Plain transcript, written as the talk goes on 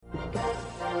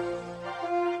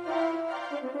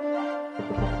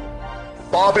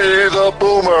Bobby the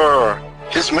Boomer.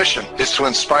 His mission is to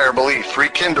inspire belief,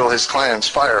 rekindle his clan's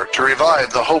fire, to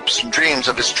revive the hopes and dreams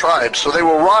of his tribe so they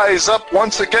will rise up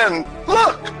once again.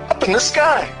 Look, up in the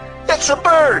sky. It's a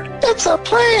bird. It's a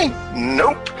plane.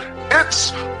 Nope. It's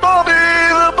Bobby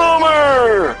the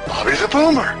Boomer. Bobby the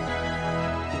Boomer.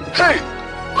 Hey,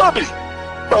 Bobby.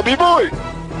 Bobby boy.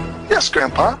 Yes,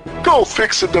 Grandpa. Go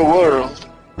fix the world.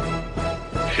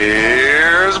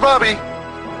 Here's Bobby.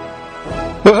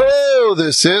 Well,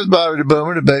 this is Bobby the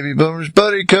Boomer, the baby boomer's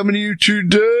buddy, coming to you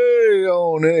today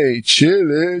on a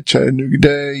chilly Chattanooga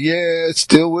day. Yeah, it's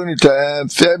still wintertime,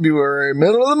 February,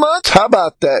 middle of the month. How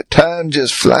about that? Time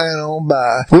just flying on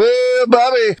by. Well,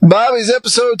 Bobby's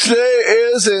episode today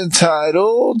is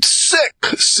entitled Sick.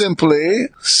 Simply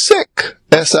Sick.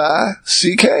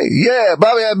 S-I-C-K. Yeah,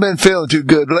 Bobby, I've been feeling too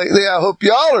good lately. I hope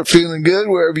y'all are feeling good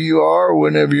wherever you are,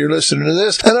 whenever you're listening to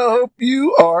this, and I hope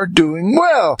you are doing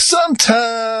well.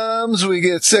 Sometimes we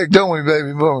get sick, don't we,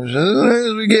 baby boomers?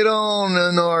 As we get on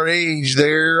in our age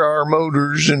there, our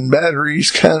motors and batteries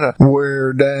kind of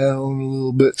wear down a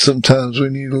little bit. Sometimes we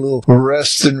need a little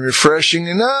rest and refreshing,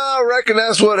 and I reckon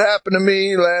that's what happened to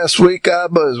me last week. I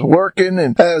was working,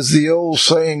 and as the old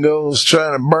saying goes,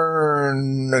 trying to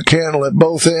burn a candle at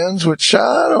both ends, which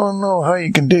I don't know how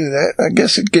you can do that. I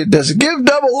guess does it give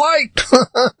double light?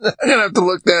 I'm gonna have to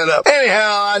look that up.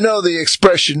 Anyhow, I know the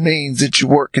expression means that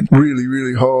you're working really,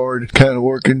 really hard, kind of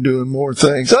working, doing more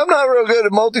things. I'm not real good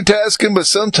at multitasking, but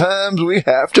sometimes we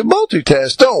have to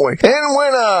multitask, don't we? And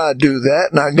when I do that,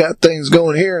 and I got things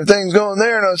going here and things going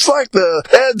there, and it's like the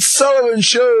Ed Sullivan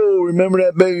Show. Remember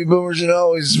that, baby boomers? And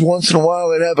always, once in a while,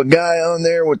 they'd have a guy on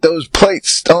there with those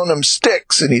plates on them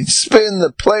sticks, and he'd spin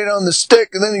the plate on the stick,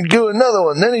 and then he'd do another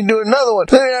one, then he'd do another one,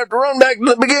 then he'd have to run back to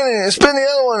the beginning and spin the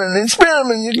other one, and he'd spin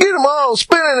them, and you'd get them all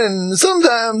spinning, and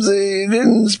sometimes he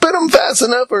didn't spin them fast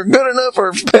enough or good enough,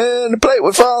 and the plate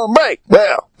would fall and break.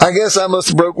 Well, I guess I must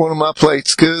have broke one of my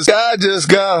plates, because I just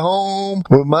got home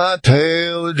with my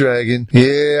tail a dragging.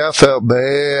 Yeah, I felt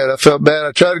bad. I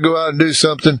tried to go out and do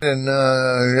something, and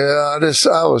I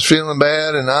was feeling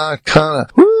bad, and I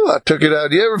took it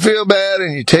out. You ever feel bad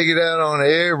and you take it out on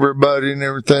everybody and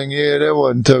everything? Yeah, that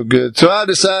wasn't so good. So I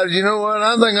decided, you know what,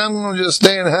 I think I'm going to just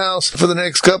stay in the house for the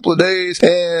next couple of days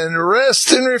and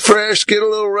rest and refresh, get a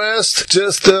little rest,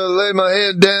 just to lay my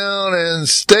head down and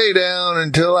stay down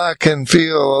until I can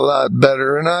feel a lot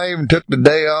better. And I even took the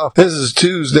day off. This is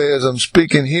Tuesday as I'm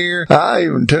speaking here. I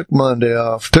even took Monday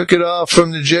off. Took it off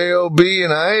from the job,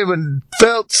 and I even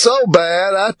felt so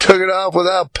bad I took it off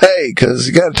without pay, because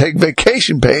you got to take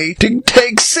vacation pay to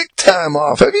take sick time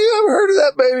off. Have you ever heard of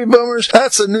that, baby boomers?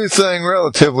 That's a new thing,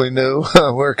 relatively new.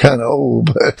 We're kind of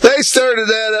old, but they started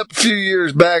that up a few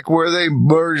years back where they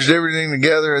merged everything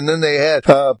together, and then they had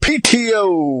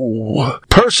PTO,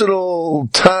 personal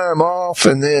time off,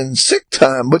 and then sick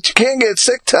time. But you can't get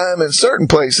sick time in certain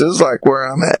places, like where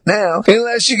I'm at now,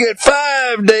 unless you get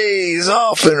 5 days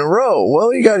off in a row.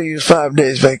 Well, you got to use 5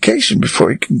 days vacation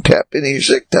before you can tap into your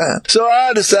sick time. So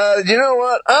I decided, you know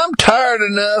what? I'm tired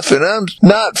enough, and I'm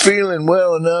not feeling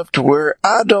well enough to where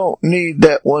I don't need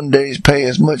that 1 day's pay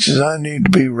as much as I need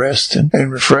to be resting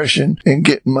and refreshing and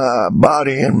getting my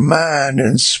body and mind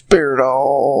and spirit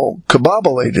all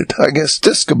kaboobulated. I guess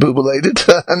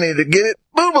discoboobulated. I need to get it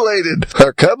boobulated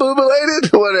or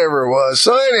kaboobulated, whatever it was.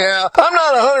 So anyhow, I'm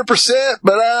not 100%,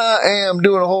 but I am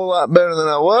doing a whole lot better than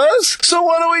I was. So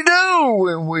what do we do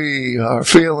when we are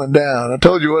feeling down? I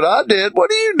told you what I did. What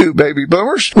do you do, baby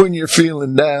boomers, when you're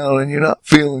feeling down and you're not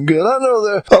feeling good? I know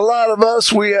that a lot of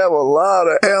us, we have a lot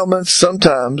of ailments,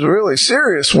 sometimes really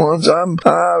serious ones. I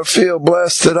feel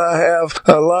blessed that I have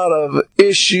a lot of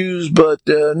issues, but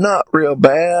not real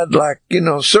bad. Like,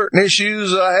 certain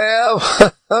issues I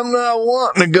have, I'm not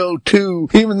wanting to go to,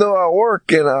 even though I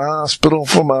work in a hospital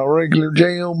for my regular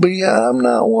job, I'm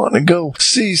not wanting to go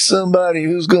see somebody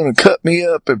who's going to cut me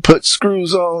up and put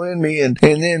screws all in me, and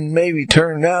then maybe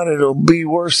turn out it'll be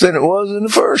worse than it was in the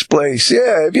first place.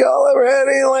 Yeah, have y'all ever had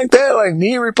anything like that? Like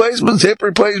knee replacements, hip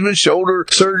replacements, shoulder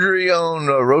surgery on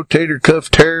rotator cuff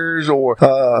tears, or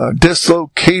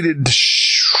dislocated,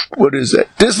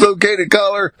 dislocated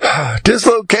collar,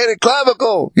 dislocated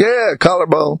clavicle. Yeah,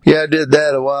 collarbone. Yeah, I did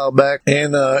that a while back,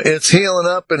 and it's healing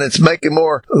up, and it's making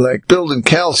more, like building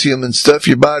calcium and stuff,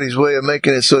 your body's way of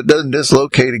making it so it doesn't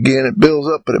dislocate again. It builds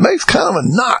up, but it makes kind of a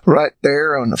knot right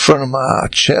there on the front of my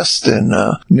chest and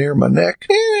near my neck.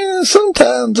 Yeah,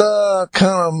 sometimes I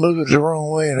kind of move it the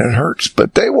wrong way and it hurts,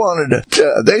 but they wanted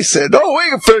to, they said, oh, we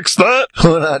can fix that.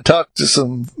 When I talked to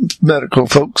some medical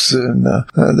folks, and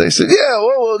they said, yeah,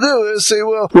 what we'll do is say,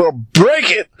 well, we'll break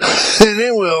it, and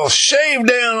then we'll shave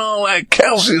down all that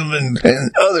calcium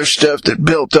and other stuff that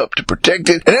built up to protect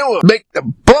it, and then we'll make the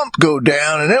bump go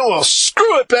down, and then we'll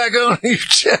screw it back on your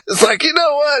chest. It's like, you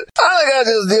know what? I think I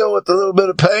just deal with a little bit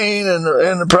of pain and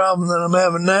the problem that I'm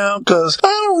having now, because I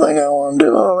don't think I want to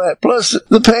do all that. Plus,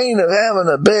 the pain of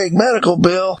having a big medical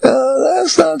bill,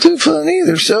 that's not too fun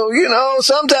either. So, you know,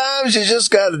 sometimes you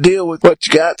just got to deal with what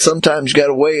you got. Sometimes you got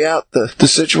to weigh out the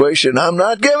situation. I'm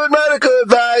not giving medical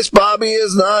advice. Bobby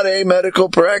is not a medical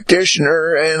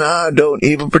practitioner, and I don't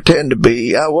even pretend to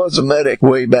be. I was a medic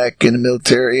way back in the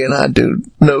military, and I do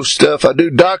know stuff. I do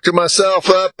doctor myself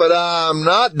up, but I'm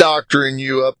not doctoring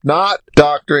you up. Not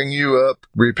doctoring you up.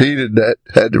 Repeated that.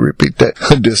 Had to repeat that.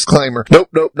 Disclaimer. Nope,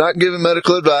 not giving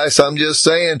medical advice. I'm just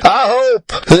saying, I hope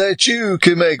that you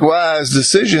can make wise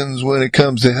decisions when it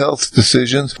comes to health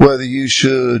decisions, whether you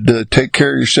should take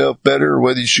care of yourself better or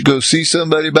whether you should go see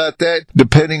somebody about that,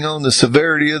 depending on the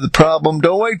severity of the problem.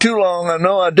 Don't wait too long. I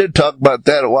know I did talk about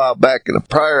that a while back in a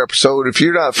prior episode. If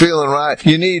you're not feeling right,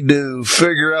 you need to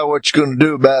figure out what you're going to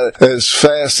do about it as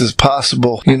fast as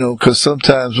possible, you know, because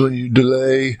sometimes when you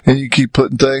delay and you keep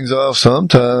putting things off,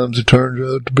 sometimes it turns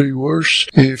out to be worse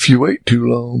if you wait too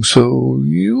long. So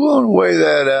you want to weigh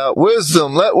that out.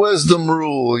 Wisdom, let wisdom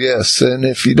rule. Yes, and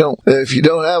if you don't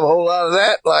have a whole lot of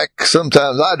that, like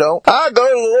sometimes I don't, I go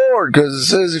to the Lord, because it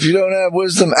says if you don't have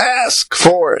wisdom, ask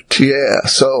for it. Yeah,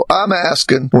 so I'm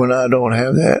asking when I don't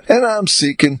have that, and I'm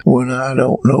seeking when I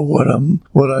don't know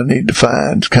what I need to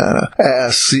find. Kind of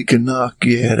ask, seek, and knock.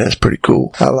 Yeah, that's pretty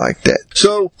cool. I like that.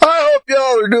 So I hope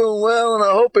y'all are doing well, and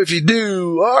I hope if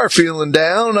you are feeling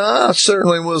down, I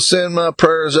certainly will send my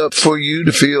prayers up for you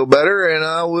to feel better, and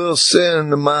I will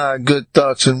send my good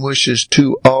thoughts and wishes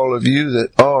to all of you that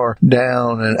are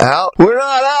down and out. We're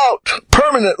not out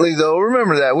permanently, though.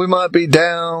 Remember that. We might be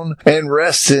down and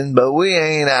resting, but we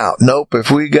ain't out. Nope. If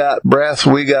we got breath,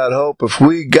 we got hope. If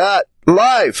we got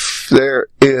life, there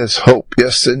is hope.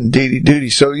 Yes, indeedy.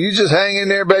 So you just hang in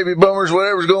there, baby boomers,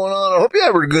 whatever's going on. I hope you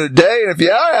have a good day. And if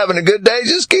you are having a good day,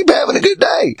 just keep having a good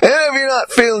day. And if you're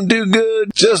not feeling too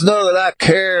good, just know that I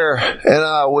care and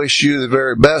I wish you the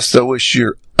very best. I wish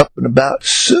you're up and about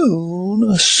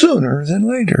sooner than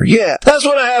later. Yeah, that's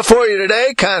what I have for you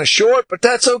today. Kind of short, but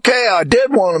that's okay. I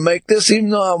did want to make this, even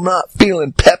though I'm not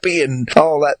feeling peppy and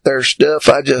all that there stuff.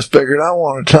 I just figured I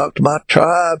wanted to talk to my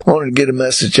tribe. I wanted to get a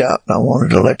message out, and I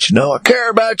wanted to let you know I care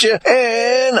about you,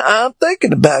 and I'm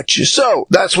thinking about you. So,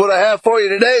 that's what I have for you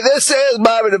today. This is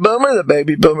Bobby the Boomer, the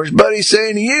baby boomer's buddy,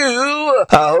 saying to you,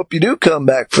 I hope you do come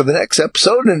back for the next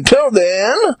episode. Until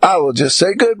then, I will just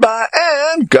say goodbye,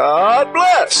 and God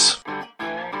bless.